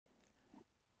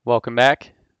Welcome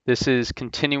back. This is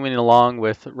continuing along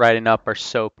with writing up our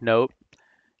SOAP note.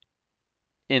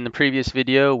 In the previous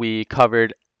video, we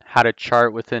covered how to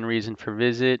chart within reason for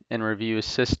visit and review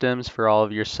systems for all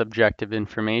of your subjective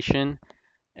information.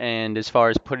 And as far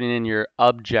as putting in your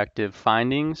objective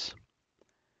findings,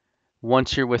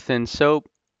 once you're within SOAP,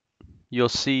 you'll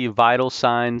see vital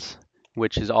signs,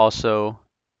 which is also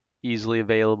easily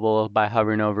available by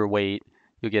hovering over weight.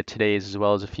 You'll get today's as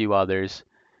well as a few others.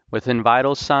 Within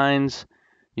vital signs,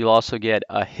 you'll also get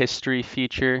a history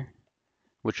feature,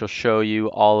 which will show you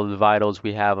all of the vitals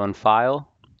we have on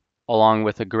file, along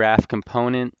with a graph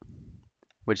component,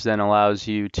 which then allows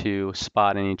you to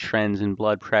spot any trends in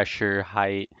blood pressure,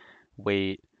 height,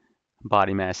 weight,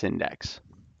 body mass index.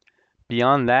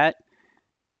 Beyond that,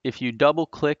 if you double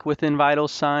click within vital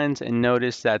signs and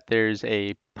notice that there's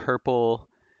a purple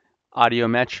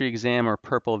audiometry exam or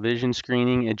purple vision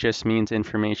screening, it just means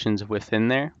information's within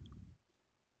there.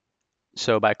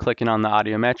 So by clicking on the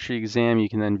audiometry exam, you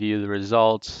can then view the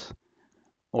results,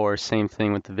 or same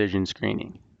thing with the vision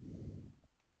screening.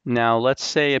 Now, let's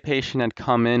say a patient had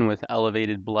come in with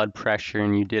elevated blood pressure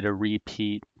and you did a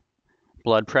repeat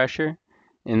blood pressure.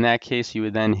 In that case, you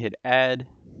would then hit add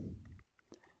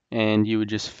and you would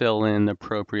just fill in the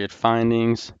appropriate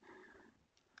findings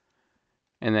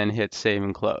and then hit save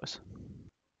and close.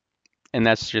 And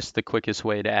that's just the quickest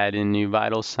way to add in new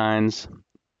vital signs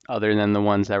other than the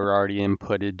ones that were already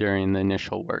inputted during the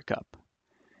initial workup.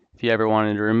 If you ever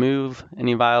wanted to remove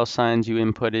any vital signs you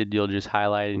inputted, you'll just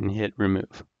highlight it and hit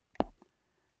remove.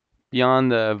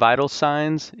 Beyond the vital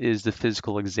signs is the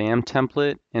physical exam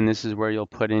template, and this is where you'll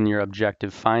put in your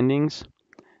objective findings.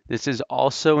 This is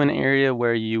also an area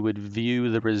where you would view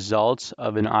the results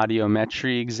of an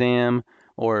audiometry exam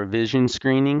or a vision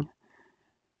screening.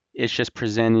 It's just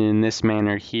presented in this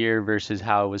manner here versus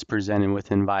how it was presented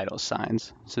within vital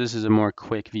signs. So this is a more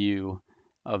quick view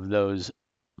of those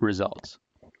results.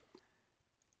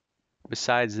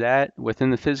 Besides that, within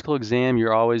the physical exam,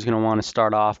 you're always going to want to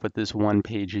start off with this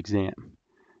one-page exam.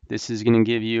 This is going to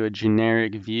give you a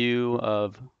generic view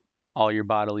of all your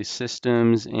bodily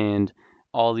systems and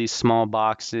all these small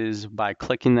boxes. By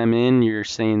clicking them in, you're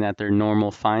saying that they're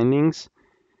normal findings.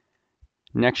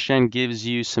 NextGen gives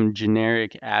you some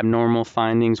generic abnormal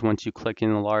findings once you click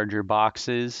in the larger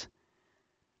boxes.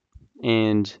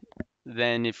 And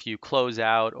then if you close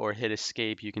out or hit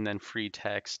escape, you can then free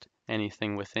text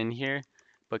anything within here.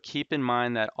 But keep in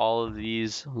mind that all of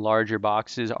these larger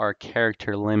boxes are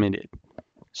character limited.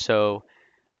 So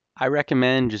I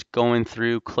recommend just going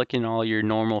through, clicking all your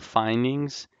normal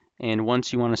findings, and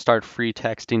once you want to start free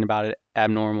texting about an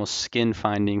abnormal skin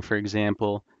finding, for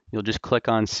example, you'll just click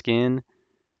on skin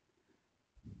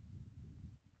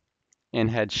and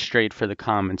head straight for the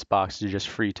comments box to just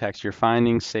free text your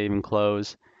findings, save and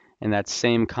close. And that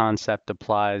same concept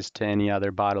applies to any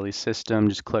other bodily system.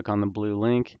 Just click on the blue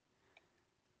link,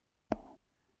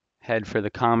 head for the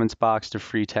comments box to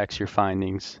free text your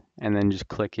findings, and then just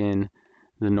click in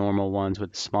the normal ones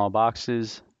with the small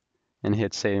boxes and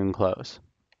hit save and close.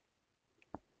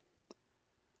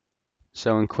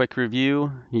 So in quick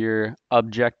review, your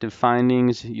objective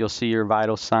findings, you'll see your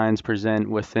vital signs present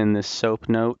within this SOAP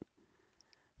note.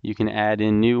 You can add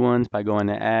in new ones by going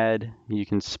to add. You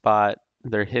can spot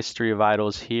their history of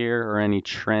vitals here or any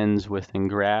trends within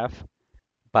graph.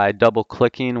 By double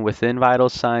clicking within vital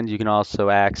signs, you can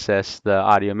also access the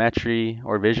audiometry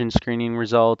or vision screening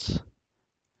results,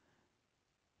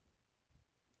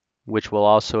 which will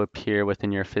also appear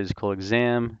within your physical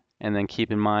exam. And then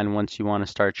keep in mind, once you want to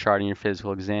start charting your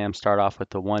physical exam, start off with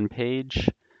the one page,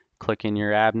 click in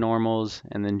your abnormals,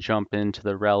 and then jump into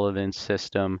the relevant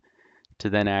system to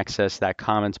then access that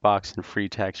comments box and free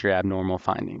text your abnormal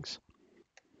findings.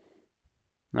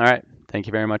 All right, thank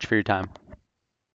you very much for your time.